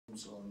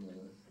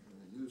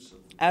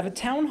At a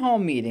town hall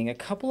meeting a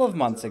couple of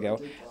months ago,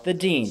 the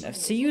dean of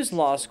CU's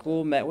law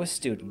school met with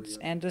students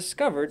and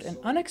discovered an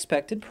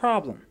unexpected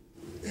problem.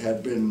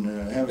 Had been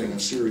having a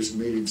series of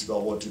meetings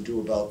about what to do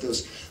about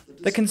this.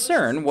 The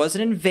concern was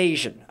an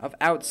invasion of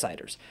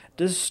outsiders,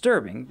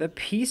 disturbing the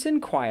peace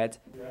and quiet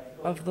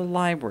of the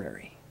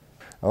library.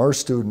 Our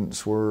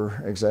students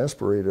were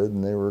exasperated,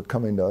 and they were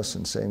coming to us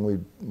and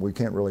saying we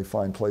can't really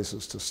find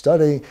places to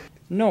study.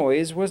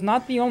 Noise was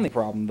not the only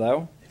problem,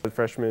 though. The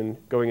freshmen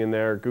going in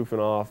there, goofing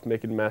off,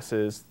 making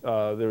messes.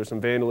 There was some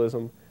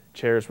vandalism.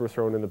 Chairs were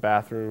thrown in the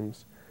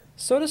bathrooms.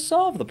 So to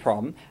solve the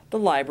problem, the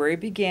library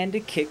began to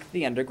kick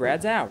the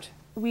undergrads out.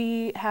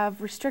 We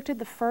have restricted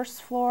the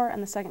first floor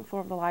and the second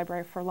floor of the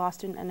library for law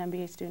student and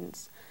MBA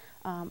students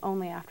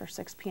only after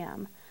 6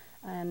 p.m.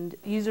 And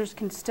users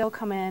can still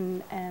come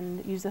in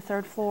and use the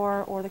third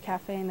floor or the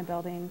cafe in the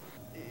building.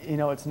 You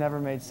know, it's never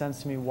made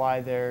sense to me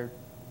why they're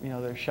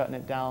shutting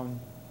it down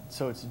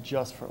so it's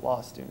just for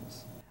law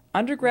students.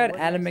 Undergrad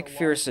Adam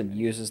McPherson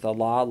uses the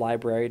law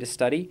library to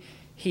study.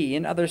 He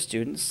and other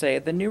students say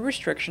the new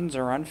restrictions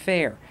are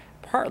unfair,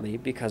 partly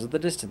because of the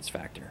distance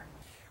factor.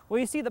 Well,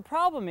 you see, the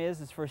problem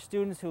is for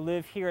students who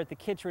live here at the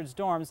Kittredge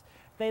dorms,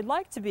 they'd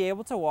like to be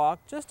able to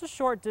walk just a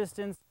short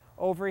distance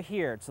over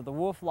here to the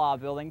Wolf Law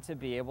Building to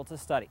be able to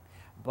study.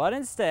 But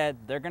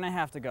instead, they're going to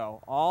have to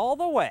go all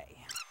the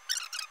way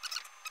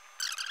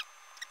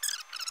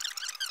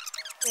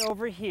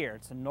over here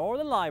to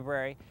Northern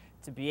Library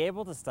to be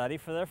able to study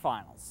for their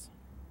finals.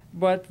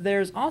 But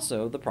there's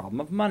also the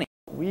problem of money.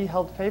 We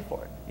helped pay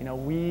for it. You know,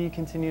 we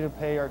continue to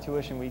pay our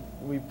tuition.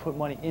 We put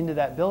money into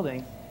that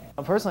building.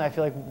 Personally, I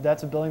feel like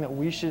that's a building that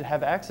we should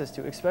have access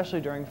to, especially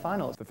during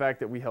finals. The fact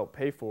that we help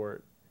pay for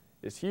it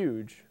is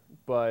huge,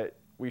 but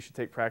we should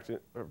take pride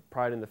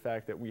in the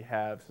fact that we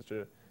have such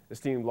an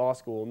esteemed law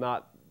school,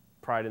 not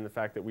pride in the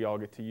fact that we all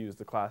get to use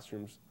the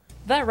classrooms.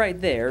 That right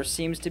there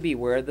seems to be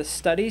where the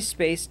study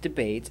space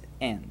debate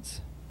ends.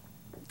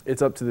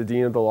 It's up to the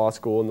dean of the law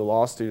school and the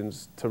law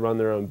students to run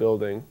their own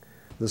building.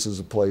 This is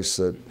a place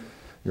that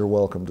you're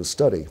welcome to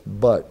study,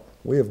 but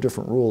we have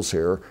different rules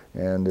here,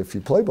 and if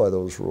you play by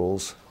those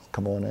rules,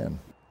 come on in.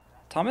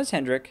 Thomas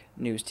Hendrick,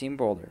 News Team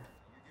Boulder.